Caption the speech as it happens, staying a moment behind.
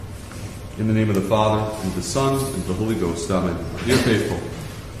In the name of the Father, and of the Son, and of the Holy Ghost. Amen. Dear faithful,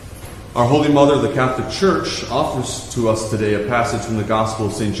 our Holy Mother, the Catholic Church, offers to us today a passage from the Gospel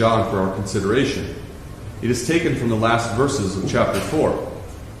of St. John for our consideration. It is taken from the last verses of chapter 4.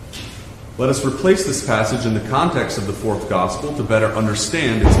 Let us replace this passage in the context of the fourth Gospel to better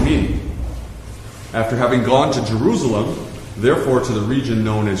understand its meaning. After having gone to Jerusalem, therefore to the region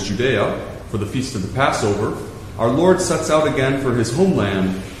known as Judea, for the feast of the Passover, our Lord sets out again for his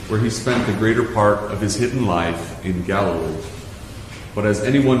homeland, where he spent the greater part of his hidden life in Galilee. But as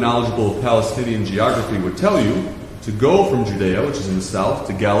anyone knowledgeable of Palestinian geography would tell you, to go from Judea, which is in the south,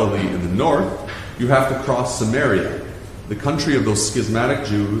 to Galilee in the north, you have to cross Samaria, the country of those schismatic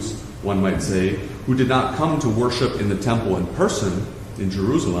Jews, one might say, who did not come to worship in the temple in person in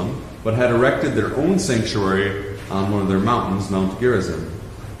Jerusalem, but had erected their own sanctuary on one of their mountains, Mount Gerizim.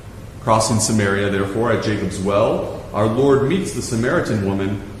 Crossing Samaria, therefore, at Jacob's well, our Lord meets the Samaritan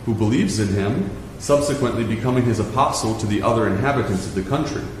woman who believes in him, subsequently becoming his apostle to the other inhabitants of the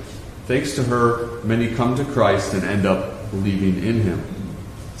country. Thanks to her, many come to Christ and end up believing in him.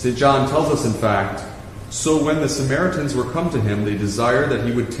 St. John tells us, in fact, "So when the Samaritans were come to him, they desired that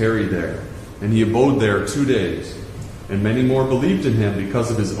he would tarry there. And he abode there 2 days. And many more believed in him because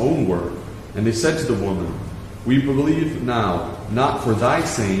of his own word. And they said to the woman, We believe now, not for thy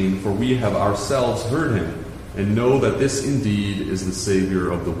saying, for we have ourselves heard him, and know that this indeed is the Savior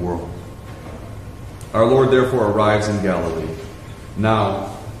of the world." Our Lord therefore arrives in Galilee.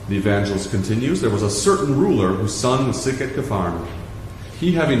 Now, the evangelist continues, there was a certain ruler whose son was sick at Capharnaum.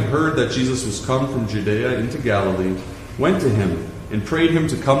 He, having heard that Jesus was come from Judea into Galilee, went to him and prayed him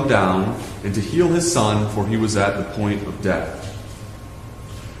to come down and to heal his son, for he was at the point of death.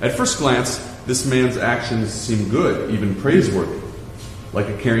 At first glance, this man's actions seem good, even praiseworthy. Like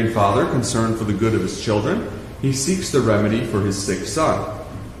a caring father concerned for the good of his children, he seeks the remedy for his sick son.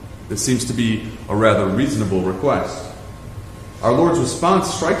 This seems to be a rather reasonable request. Our Lord's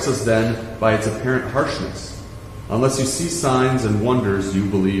response strikes us then by its apparent harshness. Unless you see signs and wonders, you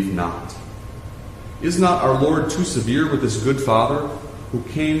believe not. Is not our Lord too severe with this good father who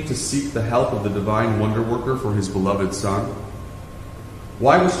came to seek the help of the divine wonder worker for his beloved son?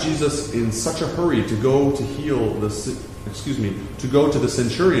 Why was Jesus in such a hurry to go to the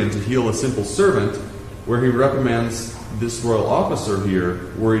centurion to heal a simple servant, where he reprimands this royal officer here,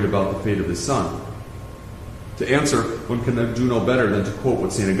 worried about the fate of his son? To answer, one can do no better than to quote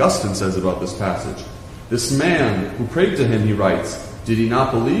what St. Augustine says about this passage. "This man who prayed to him," he writes, "did he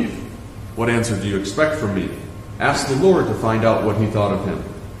not believe? What answer do you expect from me? Ask the Lord to find out what he thought of him.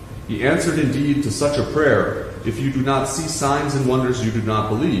 He answered indeed to such a prayer, if you do not see signs and wonders, you do not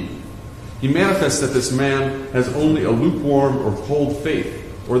believe." He manifests that this man has only a lukewarm or cold faith,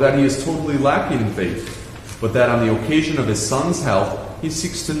 or that he is totally lacking in faith, but that on the occasion of his son's health, he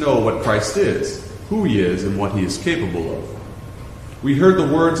seeks to know what Christ is, who he is, and what he is capable of. We heard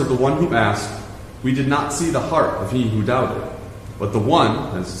the words of the one who asked, "We did not see the heart of he who doubted." But the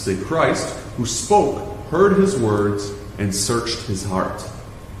one, that is to say Christ, who spoke, heard his words and searched his heart.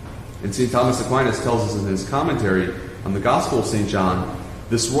 And St. Thomas Aquinas tells us in his commentary on the Gospel of St. John,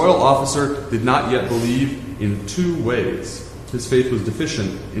 this royal officer did not yet believe in 2 ways. His faith was deficient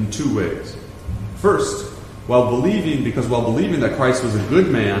in 2 ways. First, while believing that Christ was a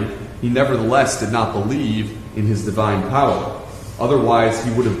good man, he nevertheless did not believe in his divine power. Otherwise, he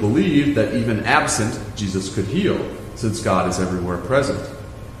would have believed that even absent, Jesus could heal, since God is everywhere present.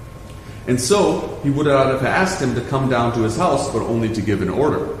 And so, he would not have asked him to come down to his house, but only to give an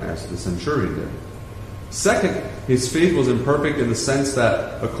order, as the centurion did. Second, his faith was imperfect in the sense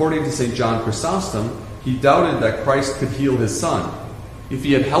that, according to St. John Chrysostom, he doubted that Christ could heal his son. If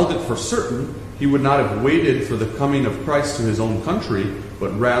he had held it for certain, he would not have waited for the coming of Christ to his own country,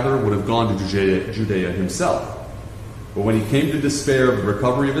 but rather would have gone to Judea himself. But when he came to despair of the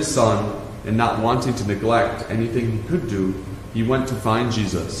recovery of his son, and not wanting to neglect anything he could do, he went to find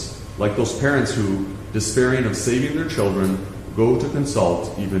Jesus, like those parents who, despairing of saving their children, go to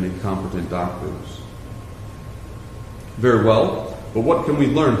consult even incompetent doctors. Very well, but what can we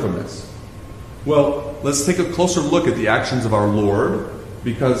learn from this? Well, let's take a closer look at the actions of our Lord,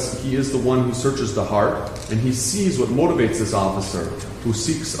 because he is the one who searches the heart, and he sees what motivates this officer, who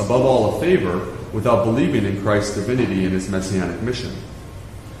seeks above all a favor without believing in Christ's divinity and his messianic mission.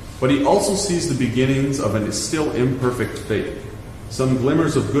 But he also sees the beginnings of a still imperfect faith, some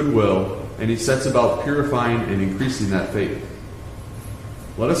glimmers of goodwill, and he sets about purifying and increasing that faith.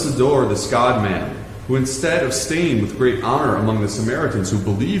 Let us adore this God-man, who instead of staying with great honor among the Samaritans who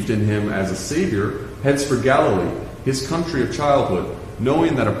believed in him as a Savior, heads for Galilee, his country of childhood,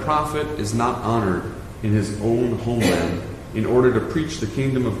 knowing that a prophet is not honored in his own homeland, in order to preach the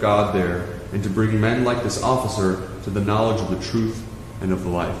kingdom of God there, and to bring men like this officer to the knowledge of the truth and of the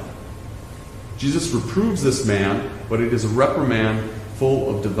life. Jesus reproves this man, but it is a reprimand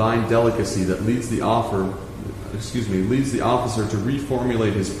full of divine delicacy that leads the officer to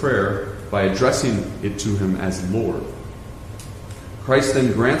reformulate his prayer by addressing it to him as Lord. Christ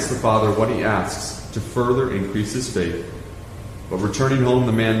then grants the father what he asks to further increase his faith. But returning home,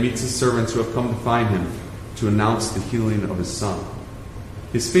 the man meets his servants who have come to find him to announce the healing of his son.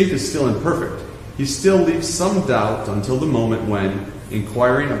 His faith is still imperfect. He still leaves some doubt until the moment when,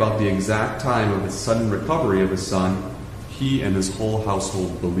 inquiring about the exact time of his sudden recovery of his son, he and his whole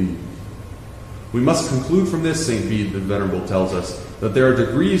household believe. We must conclude from this, St. Bede the Venerable tells us, that there are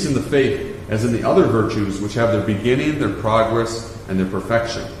degrees in the faith, as in the other virtues, which have their beginning, their progress, and their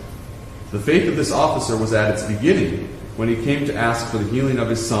perfection. The faith of this officer was at its beginning when he came to ask for the healing of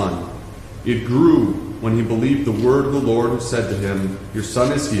his son. It grew when he believed the word of the Lord who said to him, "Your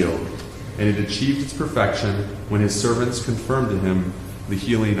son is healed," and it achieved its perfection when his servants confirmed to him the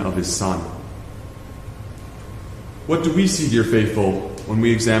healing of his son. What do we see, dear faithful, when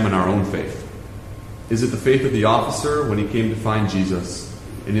we examine our own faith? Is it the faith of the officer when he came to find Jesus,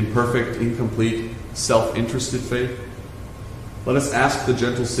 an imperfect, incomplete, self-interested faith? Let us ask the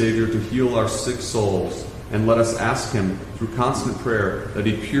gentle Savior to heal our sick souls, and let us ask him through constant prayer that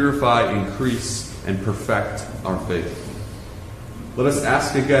he purify, increase, and perfect our faith. Let us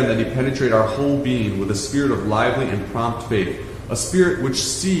ask again that he penetrate our whole being with a spirit of lively and prompt faith, a spirit which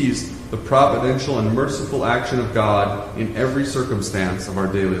sees the providential and merciful action of God in every circumstance of our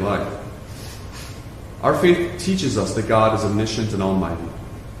daily life. Our faith teaches us that God is omniscient and almighty.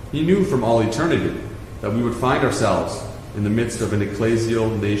 He knew from all eternity that we would find ourselves in the midst of an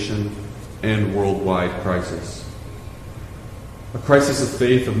ecclesial, nation, and worldwide crisis. A crisis of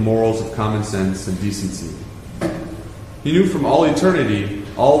faith, of morals, of common sense, and decency. He knew from all eternity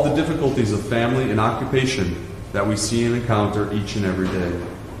all the difficulties of family and occupation that we see and encounter each and every day.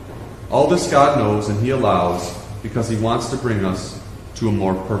 All this God knows, and he allows because he wants to bring us to a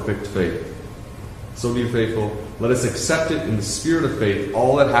more perfect faith. So, dear faithful, let us accept it in the spirit of faith,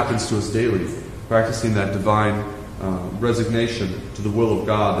 all that happens to us daily, practicing that divine resignation to the will of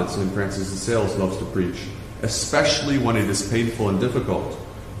God that St. Francis de Sales loves to preach, especially when it is painful and difficult,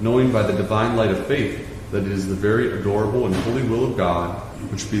 knowing by the divine light of faith that it is the very adorable and holy will of God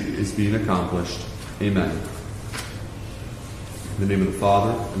which is being accomplished. Amen. In the name of the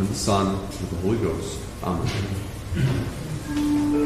Father, and of the Son, and of the Holy Ghost. Amen.